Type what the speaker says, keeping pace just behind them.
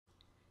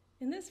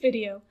In this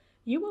video,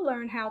 you will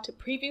learn how to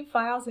preview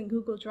files in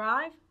Google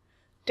Drive,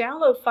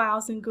 download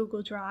files in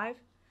Google Drive,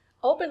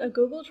 open a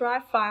Google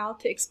Drive file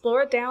to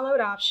explore download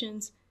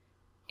options,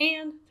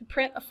 and to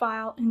print a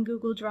file in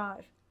Google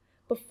Drive.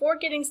 Before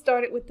getting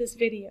started with this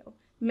video,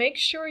 make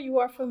sure you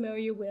are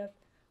familiar with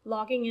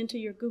logging into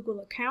your Google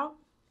account,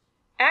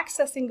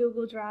 accessing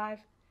Google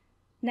Drive,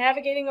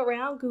 navigating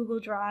around Google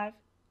Drive,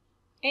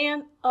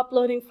 and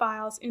uploading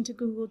files into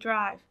Google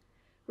Drive.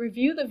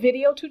 Review the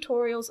video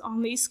tutorials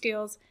on these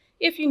skills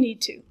if you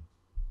need to.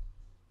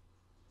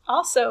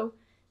 Also,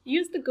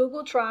 use the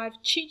Google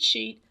Drive cheat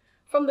sheet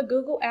from the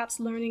Google Apps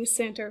Learning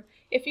Center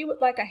if you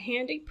would like a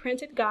handy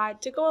printed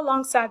guide to go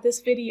alongside this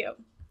video.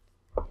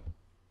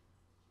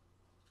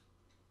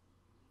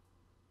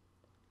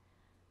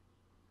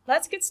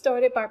 Let's get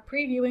started by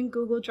previewing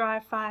Google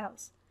Drive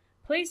files.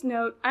 Please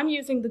note I'm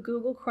using the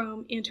Google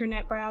Chrome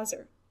Internet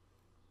browser.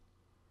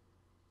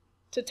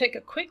 To take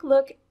a quick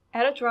look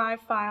at a Drive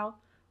file,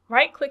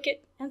 right-click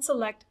it and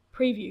select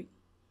Preview.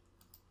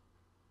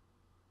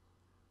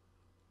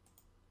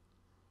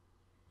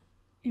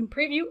 In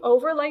Preview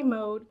Overlay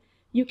mode,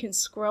 you can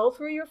scroll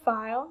through your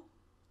file,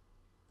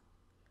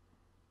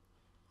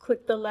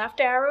 click the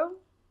left arrow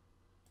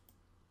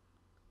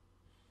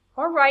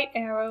or right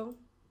arrow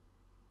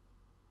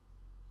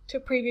to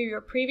preview your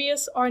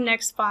previous or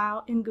next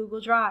file in Google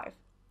Drive.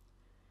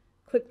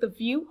 Click the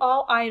View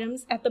All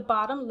Items at the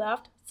bottom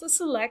left to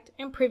select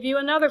and preview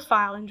another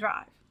file in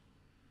Drive.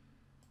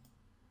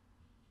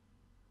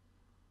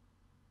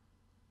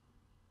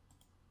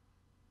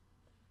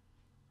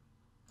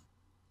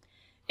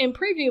 In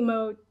preview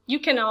mode, you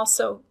can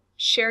also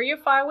share your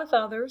file with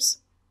others,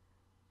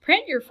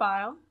 print your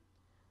file,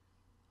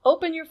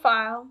 open your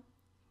file,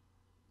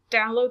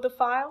 download the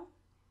file,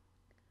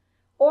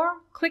 or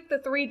click the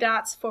three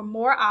dots for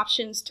more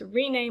options to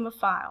rename a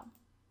file.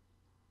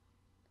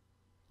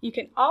 You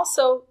can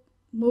also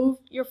move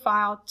your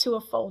file to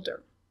a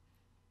folder.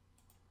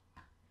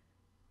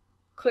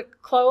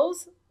 Click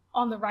Close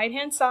on the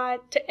right-hand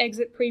side to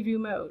exit preview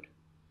mode.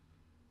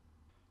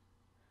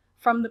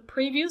 From the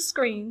preview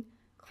screen,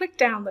 click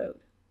Download.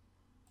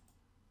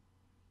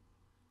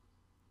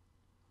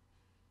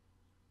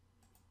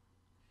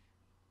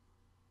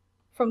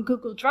 From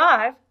Google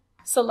Drive,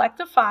 select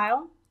the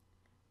file,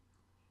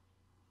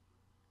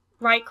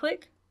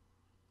 right-click,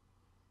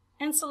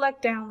 and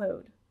select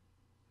Download.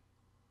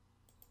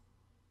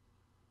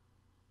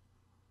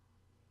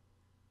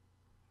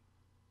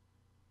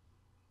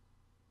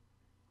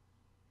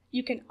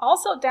 You can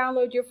also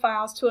download your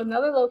files to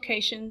another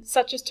location,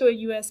 such as to a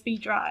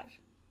USB drive.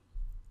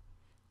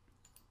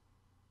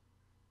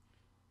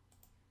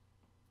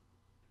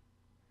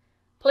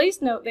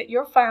 Please note that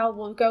your file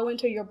will go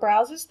into your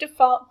browser's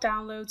default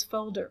downloads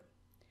folder.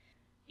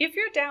 If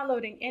you're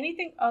downloading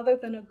anything other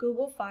than a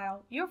Google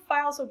file, your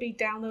files will be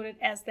downloaded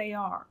as they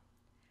are.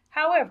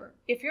 However,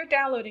 if you're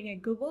downloading a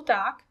Google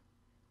Doc,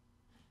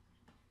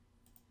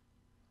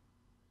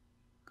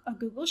 a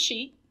Google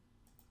Sheet,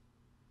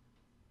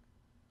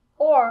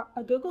 or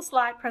a Google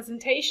Slide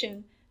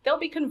presentation, they'll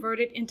be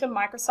converted into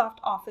Microsoft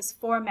Office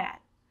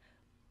format.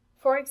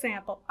 For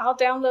example, I'll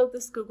download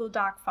this Google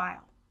Doc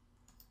file.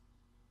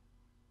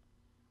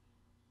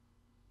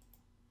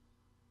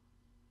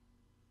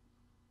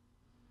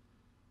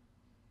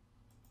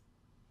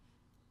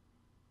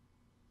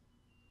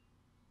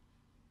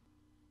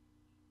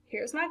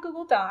 Here's my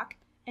Google Doc,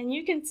 and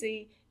you can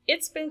see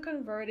it's been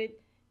converted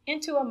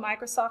into a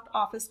Microsoft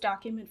Office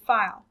document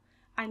file.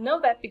 I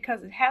know that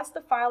because it has the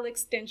file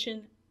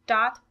extension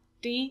 .docx.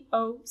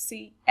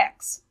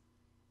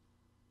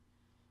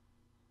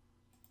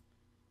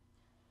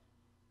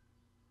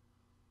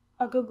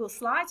 A Google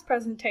Slides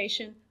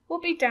presentation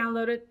will be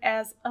downloaded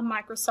as a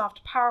Microsoft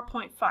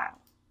PowerPoint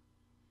file.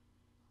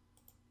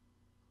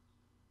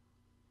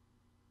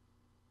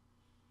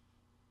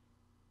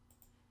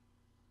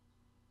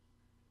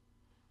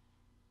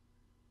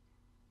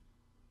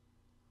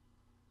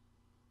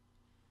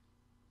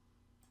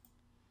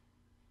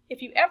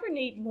 If you ever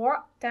need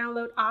more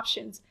download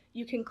options,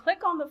 you can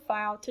click on the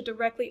file to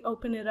directly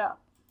open it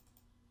up.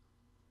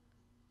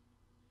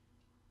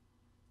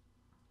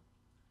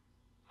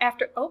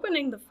 After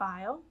opening the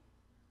file,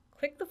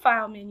 click the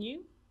File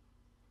menu,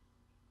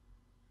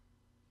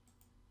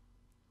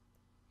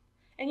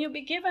 and you'll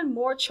be given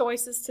more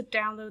choices to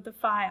download the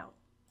file.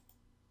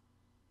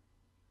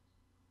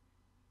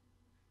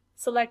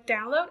 Select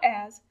Download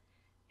As,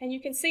 and you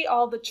can see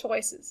all the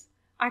choices.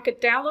 I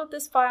could download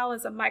this file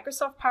as a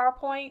Microsoft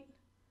PowerPoint,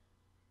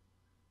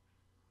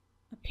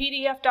 a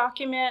PDF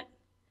document,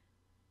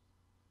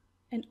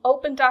 an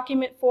open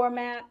document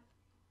format,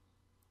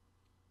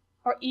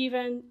 or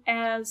even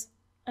as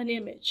an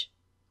image.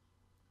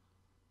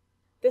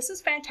 This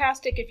is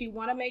fantastic if you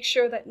want to make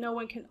sure that no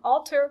one can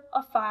alter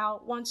a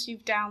file once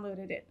you've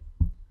downloaded it.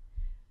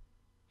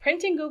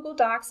 Printing Google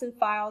Docs and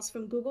files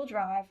from Google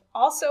Drive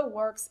also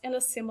works in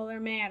a similar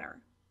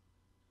manner.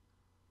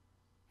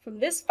 From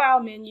this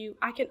file menu,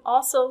 I can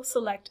also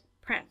select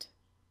Print.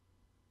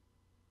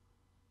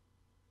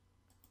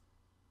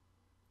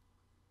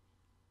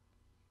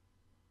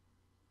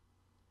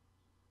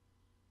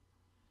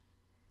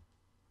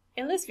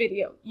 In this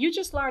video, you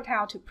just learned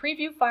how to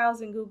preview files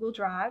in Google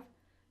Drive,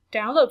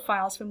 download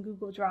files from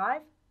Google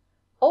Drive,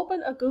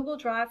 open a Google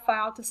Drive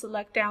file to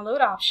select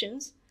download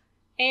options,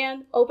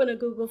 and open a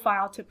Google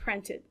file to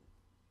print it.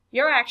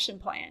 Your action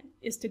plan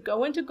is to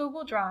go into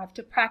Google Drive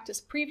to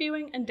practice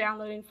previewing and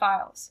downloading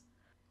files.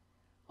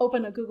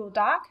 Open a Google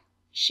Doc,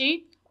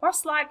 Sheet, or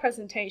Slide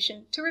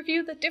presentation to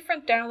review the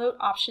different download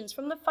options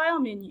from the File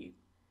menu,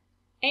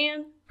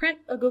 and print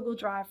a Google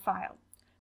Drive file.